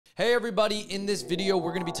Hey everybody, in this video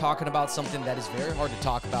we're going to be talking about something that is very hard to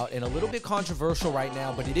talk about and a little bit controversial right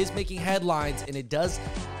now, but it is making headlines and it does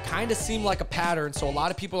kind of seem like a pattern, so a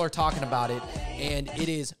lot of people are talking about it, and it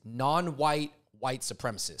is non-white white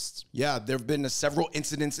supremacists. Yeah, there have been several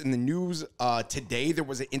incidents in the news. Today there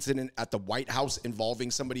was an incident at the White House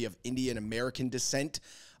involving somebody of Indian American descent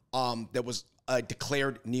that was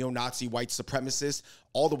declared neo-Nazi white supremacist,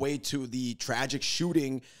 all the way to the tragic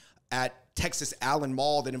shooting at Texas Allen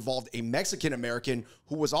Mall that involved a Mexican American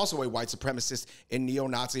who was also a white supremacist and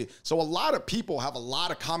neo-Nazi. So a lot of people have a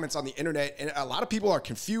lot of comments on the internet, and a lot of people are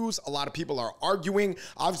confused. A lot of people are arguing.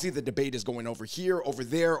 Obviously, the debate is going over here, over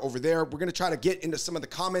there, over there. We're going to try to get into some of the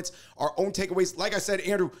comments, our own takeaways. Like I said,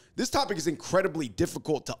 Andrew, this topic is incredibly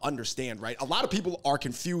difficult to understand, right? A lot of people are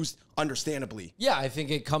confused, understandably. Yeah, I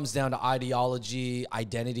think it comes down to ideology,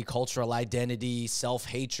 identity, cultural identity,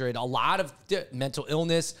 self-hatred, a lot of mental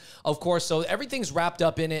illness, of course. So everything's wrapped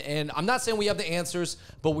up in it, and I'm not saying we have the answers,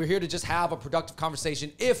 but we're here to just have a productive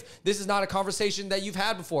conversation if this is not a conversation that you've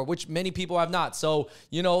had before, which many people have not. So,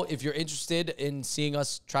 you know, if you're interested in seeing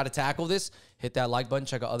us try to tackle this, hit that like button,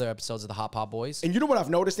 check out other episodes of the Hot Pot Boys. And you know what I've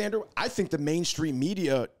noticed, Andrew? I think the mainstream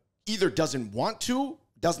media either doesn't want to,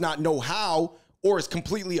 does not know how, or is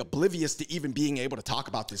completely oblivious to even being able to talk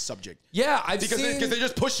about this subject. Yeah, because they're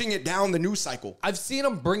just pushing it down the news cycle. I've seen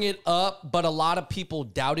them bring it up, but a lot of people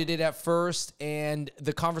doubted it at first, and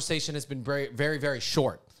the conversation has been very, very, very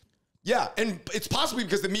short. Yeah, and it's possibly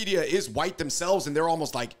because the media is white themselves, and they're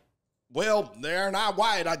almost like, well, they're not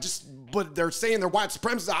white. But they're saying they're white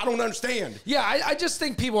supremacists. I don't understand. Yeah, I just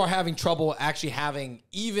think people are having trouble actually having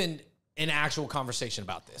even an actual conversation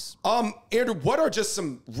about this. Andrew, what are just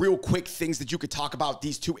some real quick things that you could talk about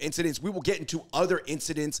these two incidents? We will get into other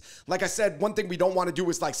incidents. Like I said, one thing we don't want to do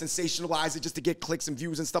is like sensationalize it just to get clicks and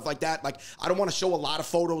views and stuff like that. Like, I don't want to show a lot of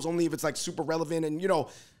photos, only if it's like super relevant. And, you know,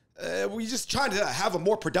 we just trying to have a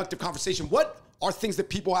more productive conversation. What are things that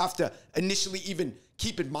people have to initially even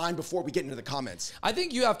keep in mind before we get into the comments? I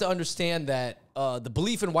think you have to understand that the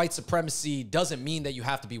belief in white supremacy doesn't mean that you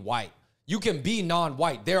have to be white. You can be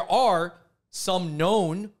non-white. There are some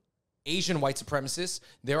known Asian white supremacists.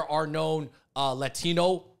 There are known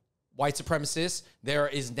Latino white supremacists. There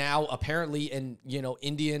is now apparently an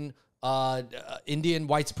Indian white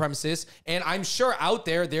supremacists, and I'm sure out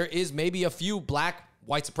there is maybe a few black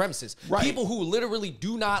white supremacists. Right. People who literally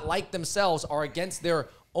do not like themselves, are against their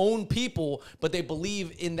own people, but they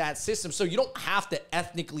believe in that system. So you don't have to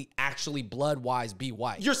ethnically, actually, blood-wise be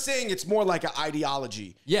white. You're saying it's more like an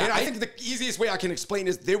ideology. Yeah. And I think the easiest way I can explain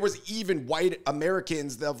is there was even white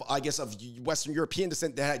Americans of, I guess, of Western European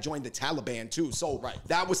descent that had joined the Taliban too. So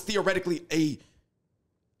that was theoretically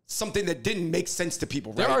something that didn't make sense to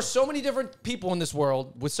people, right? There are so many different people in this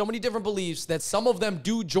world with so many different beliefs that some of them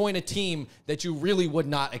do join a team that you really would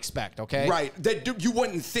not expect, okay? That you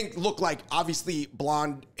wouldn't think look like, obviously,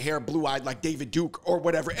 blonde hair, blue-eyed, like David Duke or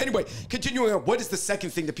whatever. Anyway, continuing on, what is the second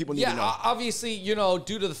thing that people need to know? Yeah, obviously, you know,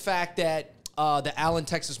 due to the fact that the Allen,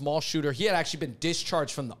 Texas mall shooter, he had actually been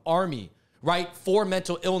discharged from the Army, right, for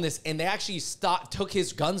mental illness, and they actually took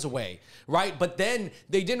his guns away, right? But then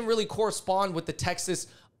they didn't really correspond with the Texas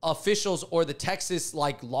officials or the Texas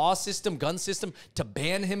law system, gun system, to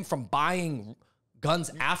ban him from buying guns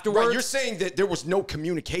afterwards. Right, you're saying that there was no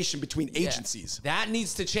communication between agencies. Yeah, that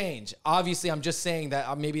needs to change. Obviously, I'm just saying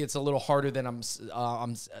that maybe it's a little harder than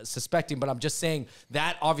I'm suspecting, but I'm just saying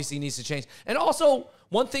that obviously needs to change. And also,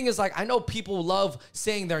 one thing is, like, I know people love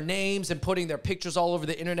saying their names and putting their pictures all over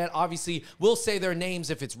the internet. Obviously, we'll say their names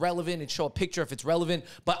if it's relevant and show a picture if it's relevant,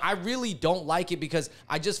 but I really don't like it because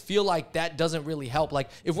I just feel like that doesn't really help. Like,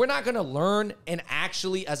 if we're not going to learn and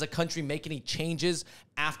actually, as a country, make any changes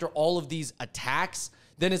after all of these attacks,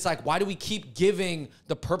 then it's like, why do we keep giving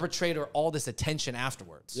the perpetrator all this attention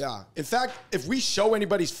afterwards? Yeah. In fact, if we show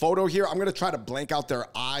anybody's photo here, I'm going to try to blank out their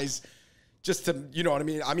eyes just to, you know what I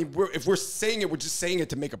mean? I mean, if we're saying it, we're just saying it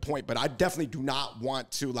to make a point, but I definitely do not want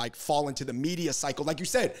to fall into the media cycle. Like you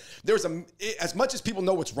said, as much as people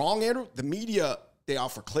know what's wrong, Andrew, the media, they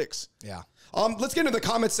offer clicks. Yeah. Let's get into the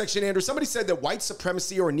comments section, Andrew. Somebody said that white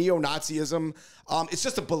supremacy or neo-Nazism, it's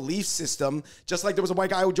just a belief system. Just like there was a white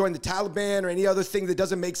guy who joined the Taliban or any other thing that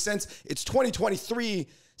doesn't make sense. It's 2023.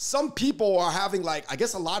 Some people are having, I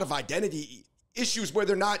guess, a lot of identity issues where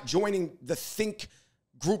they're not joining the think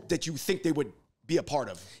group that you think they would be a part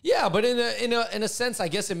of. Yeah, but in a sense, I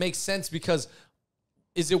guess it makes sense because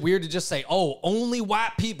is it weird to just say, oh, only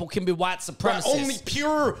white people can be white supremacists? Right, only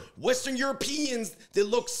pure Western Europeans that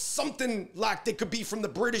look something like they could be from the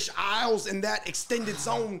British Isles in that extended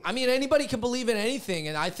zone. I mean, anybody can believe in anything,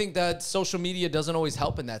 and I think that social media doesn't always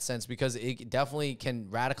help in that sense because it definitely can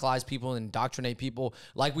radicalize people and indoctrinate people.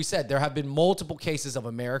 Like we said, there have been multiple cases of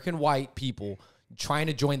American white people trying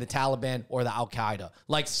to join the Taliban or the Al-Qaeda.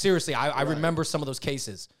 Like, seriously, I remember some of those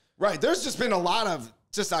cases. Right, there's just been a lot of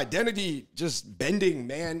just identity just bending,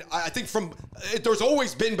 man. I think there's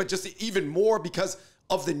always been, but just even more because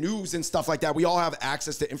of the news and stuff like that. We all have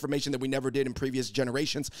access to information that we never did in previous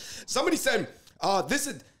generations. Somebody said,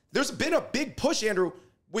 there's been a big push, Andrew,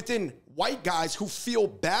 within white guys who feel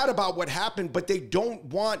bad about what happened, but they don't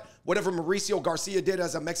want whatever Mauricio Garcia did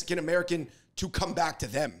as a Mexican-American to come back to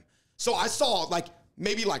them. So I saw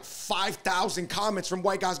maybe 5,000 comments from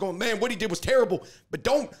white guys going, man, what he did was terrible, but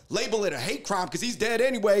don't label it a hate crime because he's dead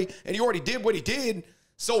anyway, and he already did what he did.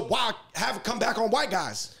 So why have it come back on white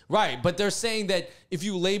guys? Right, but they're saying that if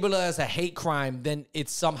you label it as a hate crime, then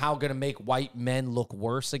it's somehow going to make white men look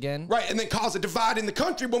worse again. Right, and then cause a divide in the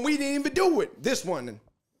country when we didn't even do it. This one.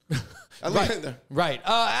 Right.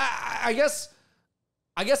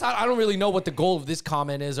 I guess I don't really know what the goal of this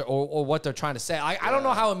comment is or what they're trying to say. I don't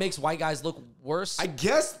know how it makes white guys look worse. I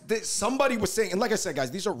guess that somebody was saying, and like I said,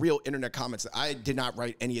 guys, these are real internet comments. I did not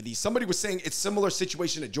write any of these. Somebody was saying it's similar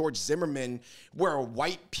situation to George Zimmerman where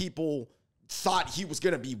white people thought he was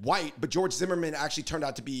going to be white, but George Zimmerman actually turned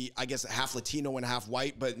out to be, I guess, half Latino and half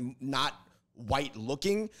white, but not white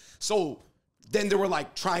looking. So then they were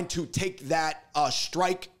trying to take that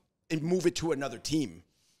strike and move it to another team.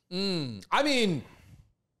 I mean,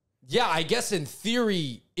 yeah, I guess in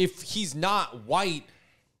theory, if he's not white,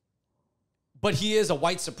 but he is a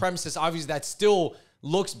white supremacist, obviously that still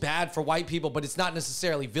looks bad for white people, but it's not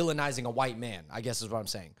necessarily villainizing a white man, I guess is what I'm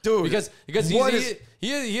saying. Dude. Because he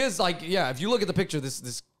is if you look at the picture,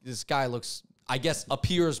 this guy looks, I guess,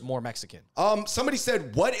 appears more Mexican. Somebody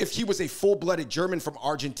said, what if he was a full-blooded German from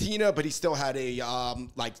Argentina, but he still had a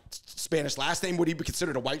Spanish last name? Would he be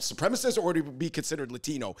considered a white supremacist, or would he be considered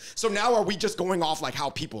Latino? So now are we just going off how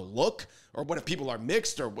people look, or what if people are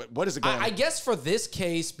mixed, or what is it going on? I guess for this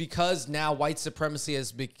case, because now white supremacy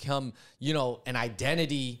has become, an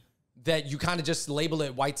identity that you kind of just label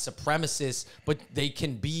it white supremacist, but they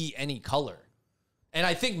can be any color. And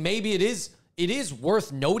I think maybe it is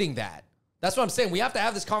worth noting that. That's what I'm saying. We have to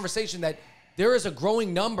have this conversation that there is a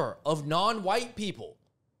growing number of non-white people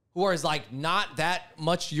who are not that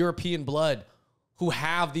much European blood who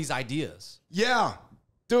have these ideas. Yeah,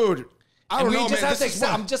 dude. I don't know, man.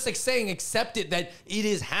 I'm just saying, accept it that it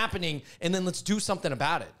is happening, and then let's do something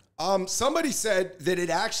about it. Somebody said that it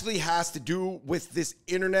actually has to do with this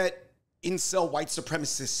internet incel white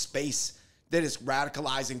supremacist space that is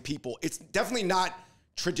radicalizing people. It's definitely not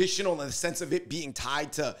traditional in the sense of it being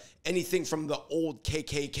tied to anything from the old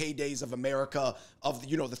KKK days of America of, the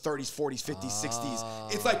 30s, 40s, 50s,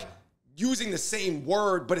 60s. It's using the same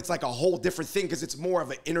word, but it's a whole different thing because it's more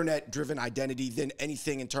of an internet-driven identity than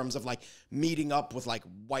anything in terms of meeting up with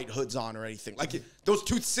white hoods on or anything. Those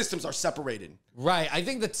two systems are separated. Right. I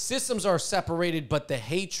think the systems are separated, but the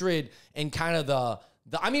hatred and kind of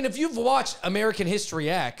I mean, if you've watched American History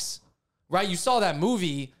X, right, you saw that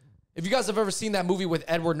movie. If you guys have ever seen that movie with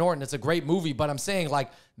Edward Norton, it's a great movie, but I'm saying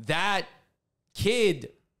that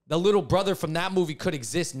kid, the little brother from that movie could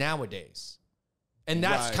exist nowadays. And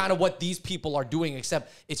that's kind of what these people are doing,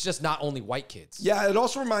 except it's just not only white kids. Yeah, it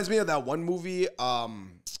also reminds me of that one movie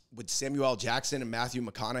with Samuel L. Jackson and Matthew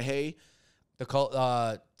McConaughey.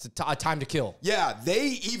 A Time to Kill. Yeah, they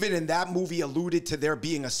even in that movie alluded to there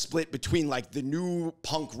being a split between the new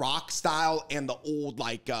punk rock style and the old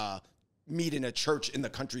meet in a church in the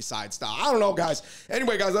countryside style. I don't know, guys.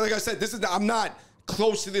 Anyway, guys, like I said, I'm not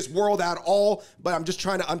close to this world at all, but I'm just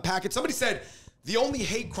trying to unpack it. Somebody said the only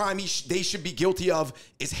hate crime they should be guilty of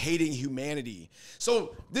is hating humanity.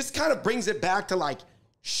 So this kind of brings it back to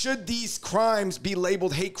should these crimes be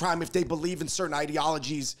labeled hate crime if they believe in certain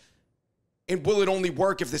ideologies, and will it only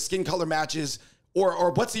work if the skin color matches?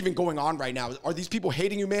 Or what's even going on right now? Are these people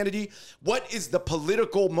hating humanity? What is the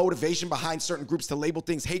political motivation behind certain groups to label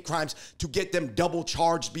things hate crimes to get them double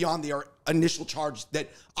charged beyond their initial charge that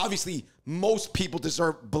obviously most people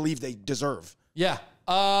believe they deserve? Yeah.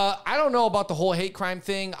 I don't know about the whole hate crime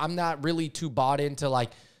thing. I'm not really too bought into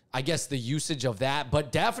I guess the usage of that,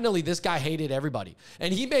 but definitely this guy hated everybody.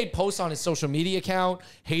 And he made posts on his social media account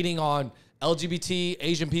hating on LGBT,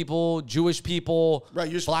 Asian people, Jewish people, right?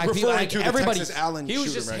 You're black people, everybody. Texas Allen he was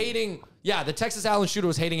shooter, just right? hating. Yeah, the Texas Allen shooter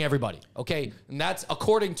was hating everybody. Okay, and that's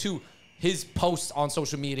according to his posts on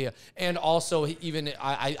social media, and also even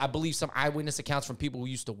I believe some eyewitness accounts from people who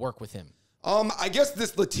used to work with him. I guess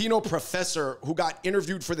this Latino professor who got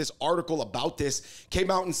interviewed for this article about this came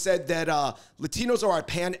out and said that Latinos are a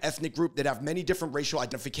pan-ethnic group that have many different racial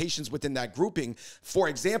identifications within that grouping. For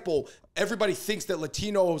example, everybody thinks that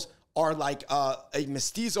Latinos are like a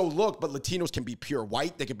mestizo look, but Latinos can be pure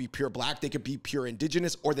white, they could be pure black, they could be pure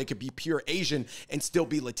indigenous, or they could be pure Asian and still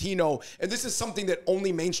be Latino. And this is something that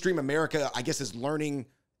only mainstream America, I guess, is learning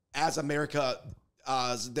as America,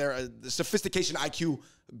 the sophistication IQ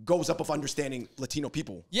goes up of understanding Latino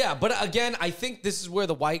people. Yeah, but again, I think this is where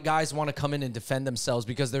the white guys want to come in and defend themselves,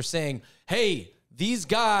 because they're saying, hey, these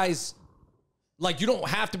guys, like, you don't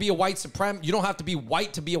have to be a you don't have to be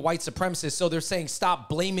white to be a white supremacist. So they're saying, stop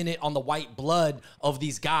blaming it on the white blood of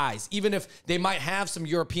these guys. Even if they might have some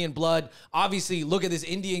European blood. Obviously, look at this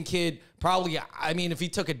Indian kid. Probably, I mean, if he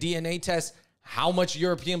took a DNA test, how much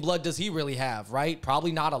European blood does he really have, right?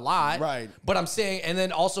 Probably not a lot. Right. But I'm saying, and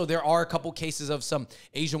then also there are a couple cases of some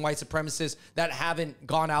Asian white supremacists that haven't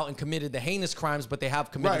gone out and committed the heinous crimes, but they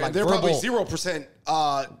have committed like they're verbal, probably 0%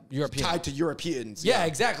 European. tied to Europeans. Yeah,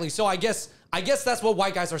 exactly. So I guess that's what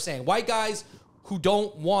white guys are saying. White guys who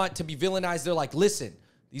don't want to be villainized, they're like, listen,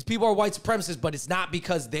 these people are white supremacists, but it's not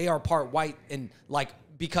because they are part white and like,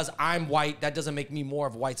 because I'm white, that doesn't make me more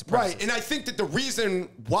of a white supremacist. Right, and I think that the reason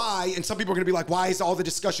why, and some people are gonna be like, why is all the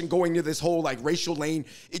discussion going to this whole like racial lane?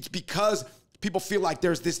 It's because people feel like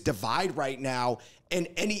there's this divide right now, and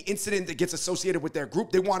any incident that gets associated with their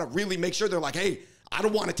group, they wanna really make sure they're like, hey, I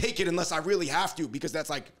don't wanna take it unless I really have to, because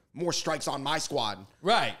that's like more strikes on my squad.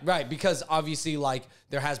 Right, because obviously like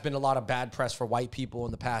there has been a lot of bad press for white people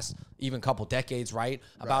in the past even couple decades, right?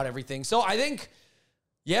 About everything. So I think,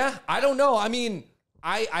 yeah, I don't know. I mean,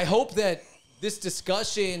 I hope that this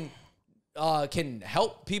discussion can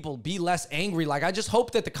help people be less angry. Like, I just hope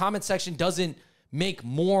that the comment section doesn't make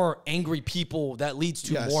more angry people that leads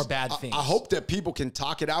to more bad things. I hope that people can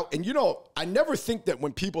talk it out. And, you know, I never think that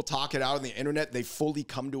when people talk it out on the internet, they fully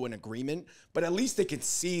come to an agreement. But at least they can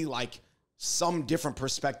see, like, some different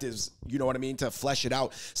perspectives, you know what I mean, to flesh it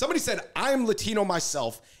out. Somebody said, I'm Latino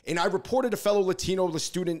myself, and I reported a fellow Latino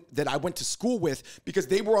student that I went to school with because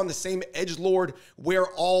they were on the same edgelord, wear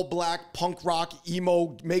all black, punk rock,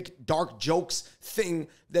 emo, make dark jokes thing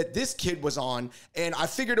that this kid was on. And I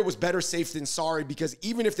figured it was better safe than sorry, because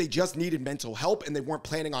even if they just needed mental help and they weren't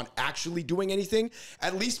planning on actually doing anything,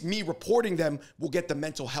 at least me reporting them will get the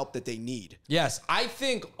mental help that they need. Yes, I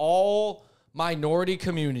think all minority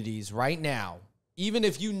communities right now, even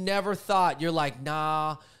if you never thought, you're like,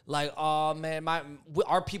 nah, like, oh man,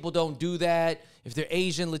 our people don't do that. If they're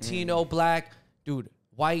Asian, Latino, black, dude,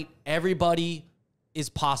 white, everybody is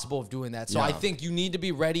possible of doing that. So I think you need to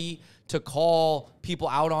be ready to call people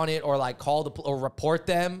out on it, or like call or report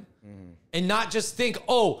them, and not just think,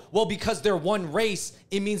 oh, well, because they're one race,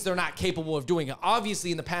 it means they're not capable of doing it.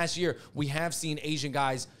 Obviously, in the past year, we have seen Asian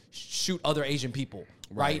guys shoot other Asian people.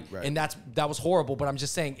 Right. And that was horrible, but I'm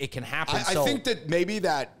just saying it can happen. I think that maybe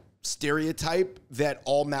that stereotype that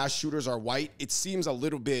all mass shooters are white, it seems a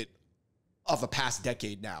little bit of a past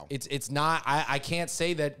decade now. It's not, I can't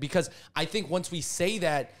say that, because I think once we say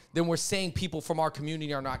that, then we're saying people from our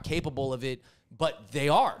community are not capable of it, but they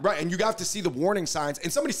are. Right, and you have to see the warning signs.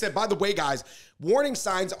 And somebody said, by the way, guys, warning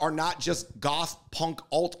signs are not just goth, punk,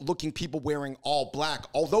 alt-looking people wearing all black.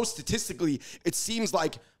 Although statistically, it seems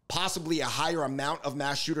like possibly a higher amount of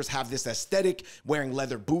mass shooters have this aesthetic, wearing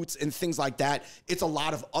leather boots and things like that. It's a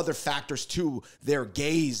lot of other factors too. Their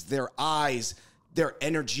gaze, their eyes, their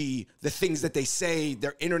energy, the things that they say,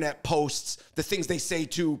 their internet posts, the things they say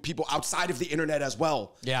to people outside of the internet as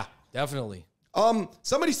well. Yeah, definitely.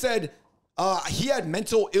 Somebody said he had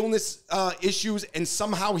mental illness issues, and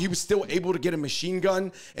somehow he was still able to get a machine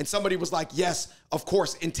gun. And somebody was like, yes, of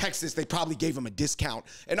course, in Texas, they probably gave him a discount.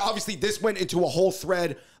 And obviously this went into a whole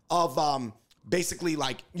thread of basically,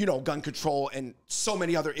 like, you know, gun control and so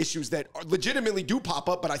many other issues that legitimately do pop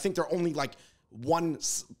up, but I think they're only like one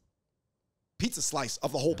pizza slice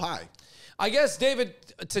of the whole pie. I guess, David,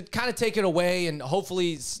 to kind of take it away, and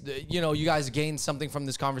hopefully, you know, you guys gain something from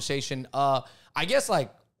this conversation. I guess,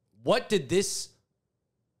 like, how did this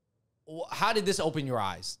open your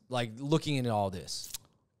eyes, like, looking into all this?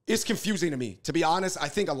 It's confusing to me. To be honest, I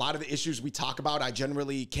think a lot of the issues we talk about, I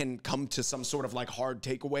generally can come to some sort of like hard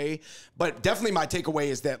takeaway. But definitely my takeaway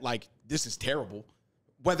is that, like, this is terrible.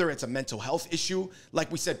 Whether it's a mental health issue,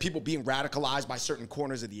 like we said, people being radicalized by certain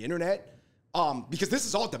corners of the internet, because this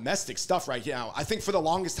is all domestic stuff right now. I think for the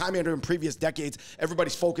longest time and in previous decades,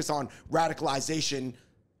 everybody's focused on radicalization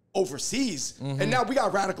overseas. And now we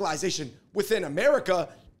got radicalization within America.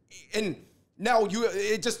 And now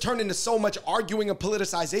it just turned into so much arguing and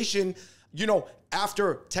politicization. You know,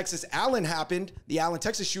 after Texas Allen happened, the Allen,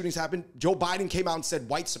 Texas shootings happened, Joe Biden came out and said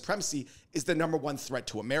white supremacy is the #1 threat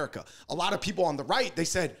to America. A lot of people on the right, they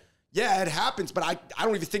said, yeah, it happens, but I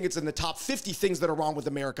don't even think it's in the top 50 things that are wrong with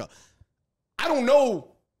America. I don't know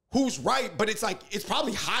who's right, but it's like, it's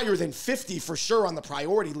probably higher than 50 for sure on the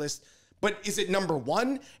priority list. But is it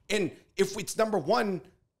 #1? And if it's #1,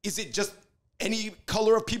 is it just any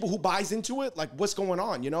color of people who buys into it? Like, what's going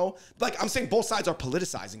on, you know? Like, I'm saying both sides are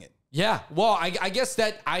politicizing it. Yeah, well, I guess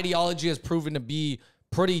that ideology has proven to be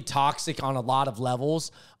pretty toxic on a lot of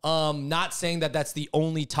levels. Not saying that that's the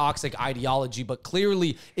only toxic ideology, but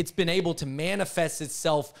clearly it's been able to manifest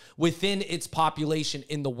itself within its population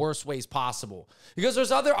in the worst ways possible. Because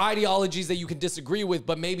there's other ideologies that you can disagree with,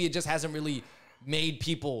 but maybe it just hasn't really made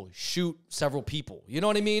people shoot several people. You know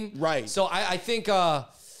what I mean? Right. So I think,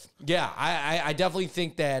 yeah, I definitely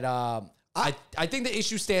think that... I think the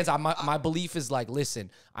issue stands on my belief is like, listen,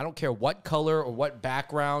 I don't care what color or what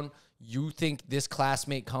background you think this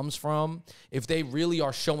classmate comes from. If they really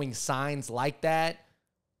are showing signs like that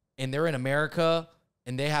and they're in America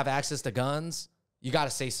and they have access to guns, you got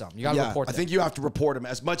to say something. You got to report them. I think you have to report them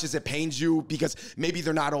as much as it pains you, because maybe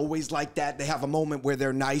they're not always like that. They have a moment where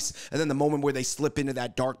they're nice, and then the moment where they slip into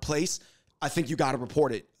that dark place, I think you got to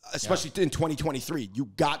report it, especially in 2023. You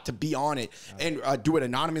got to be on it and do it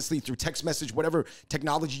anonymously through text message, whatever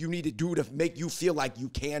technology you need to do to make you feel like you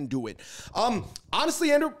can do it.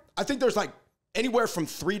 Honestly, Andrew, I think there's like anywhere from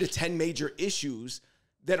 3 to 10 major issues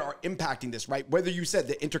that are impacting this, right? Whether you said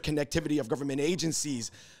the interconnectivity of government agencies,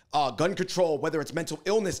 gun control, whether it's mental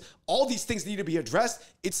illness, all these things need to be addressed.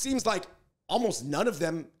 It seems like almost none of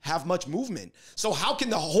them have much movement. So how can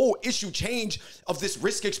the whole issue change of this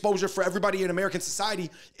risk exposure for everybody in American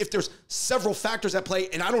society if there's several factors at play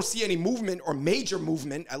and I don't see any movement or major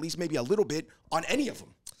movement, at least maybe a little bit, on any of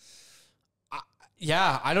them?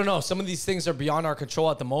 Yeah, I don't know. Some of these things are beyond our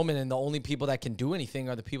control at the moment, and the only people that can do anything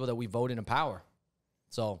are the people that we vote into power.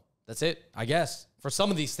 So that's it, I guess, for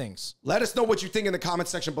some of these things. Let us know what you think in the comment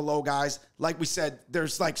section below, guys. Like we said,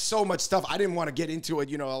 there's like so much stuff. I didn't want to get into it.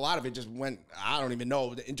 You know, a lot of it just went, I don't even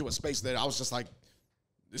know, into a space that I was just like,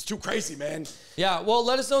 it's too crazy, man. Yeah, well,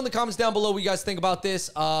 let us know in the comments down below what you guys think about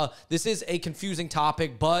this. This is a confusing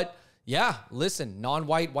topic, but yeah, listen,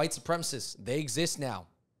 non-white, white supremacists, they exist now.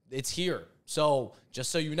 It's here. So just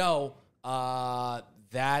so you know,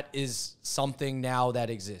 that is something now that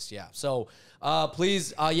exists. Yeah. So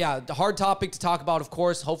please, yeah, the hard topic to talk about, of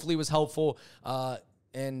course. Hopefully it was helpful.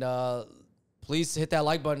 And please hit that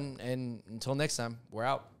like button. And until next time, we're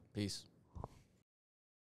out. Peace.